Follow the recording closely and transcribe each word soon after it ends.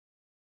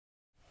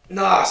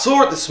Nah, I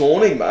saw it this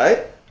morning,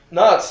 mate.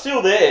 No, it's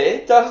still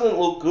there. Doesn't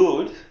look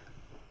good.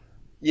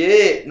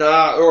 Yeah,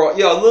 nah, alright.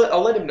 Yeah,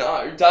 I'll let him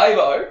know.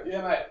 Davo,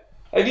 Yeah, mate.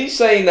 have you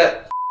seen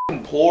that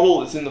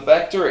portal that's in the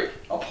factory?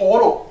 A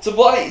portal? It's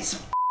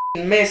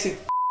a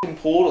massive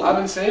portal. I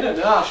haven't seen it,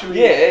 nah. Should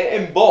we... Yeah,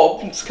 and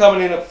Bob's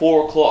coming in at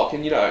 4 o'clock,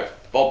 and you know,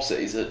 Bob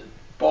sees it.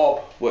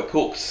 Bob. We're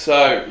cooks,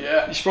 so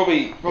yeah. you should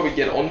probably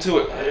get onto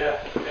it.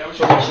 Yeah, we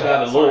should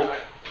have a look.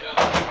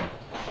 Yeah.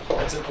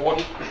 That's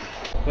important.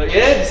 But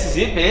yeah, this is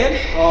it, man.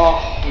 Oh,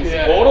 It's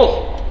yeah. the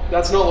portal.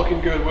 That's not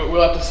looking good.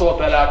 We'll have to sort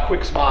that out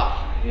quick, smart.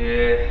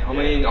 Yeah, I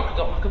mean,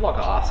 I could like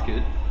ask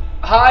it.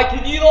 Hey,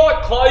 can you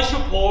like close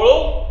your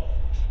portal?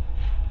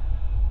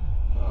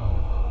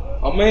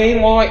 I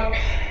mean,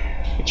 like,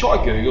 you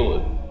try Google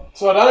it.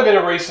 So I've done a bit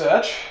of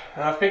research,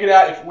 and I figured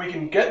out if we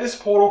can get this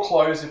portal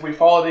closed if we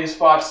follow these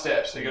 5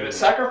 steps. So you're going to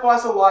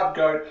sacrifice a live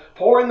goat,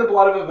 pour in the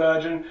blood of a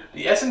virgin,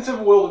 the essence of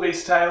a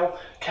wildebeest tail,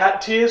 cat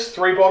tears,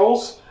 3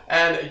 bottles,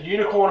 and a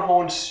unicorn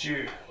horn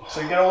stew. So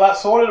you get all that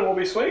sorted and we'll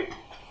be sweet.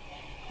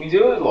 Can we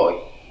do it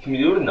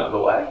another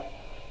way?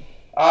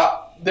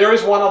 There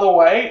is one other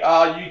way.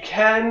 You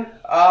can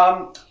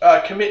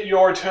commit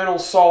your eternal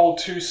soul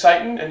to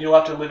Satan and you'll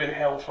have to live in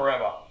hell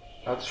forever.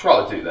 I'd just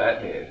rather do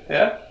that, man.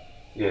 Yeah?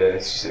 Yeah,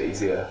 it's just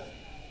easier.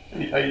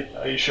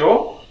 Are you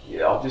sure?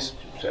 Yeah, I'll just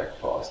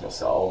sacrifice my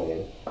soul,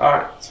 man.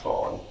 Alright. It's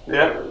fine.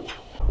 Yeah.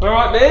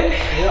 Alright, man.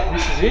 Yeah,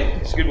 this is it.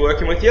 It's good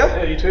working with you.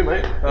 Yeah, you too,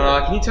 mate.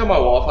 Can you tell my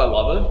wife I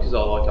love her? Because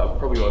I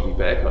probably won't be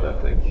back, I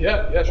don't think.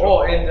 Yeah, sure.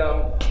 Oh, and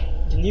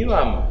can you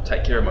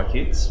take care of my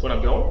kids when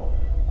I'm gone?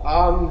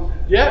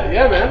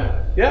 Yeah,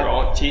 man. Yeah.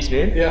 Right, cheers,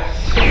 man. Yeah.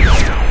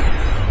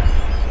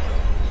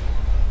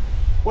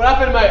 What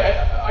happened, mate?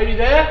 Are you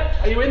there?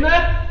 Are you in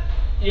there?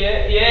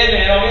 Yeah,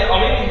 man.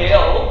 I'm in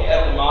hell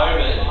at the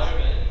moment.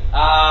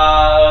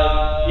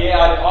 I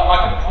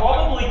could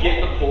probably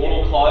get the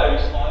portal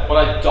closed, but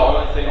I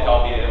don't think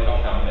I'll be able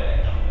to come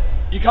back.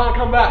 You can't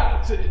come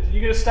back. So you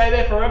gonna stay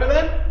there forever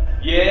then?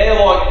 Yeah,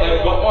 like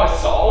they've got my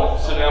soul,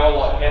 so now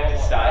I have to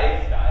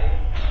stay.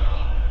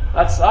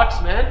 That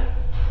sucks, man.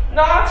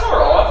 Nah, it's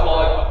alright.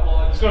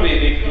 Like it's gonna be a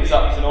big piss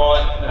up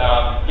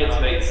tonight. Get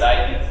to meet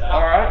Satan.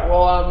 All right.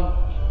 Well,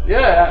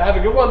 yeah. Have a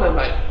good one then,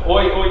 mate.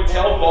 Oi,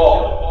 tell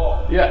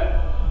Bob. Yeah.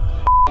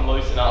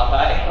 Loosen up,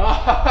 eh?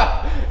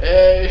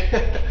 Hey.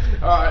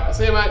 All right. I'll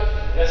see you, mate.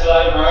 Catch you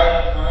later,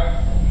 bro.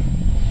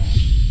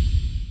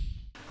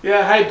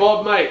 Yeah, hey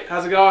Bob, mate,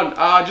 how's it going?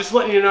 Just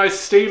letting you know,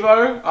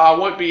 Steve-O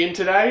won't be in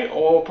today,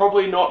 or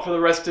probably not for the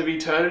rest of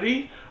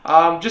eternity.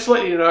 Just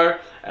letting you know,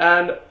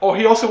 and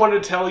he also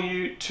wanted to tell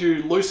you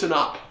to loosen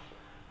up.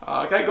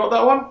 Okay, got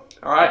that one?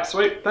 All right,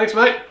 sweet. Thanks,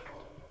 mate.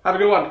 Have a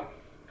good one.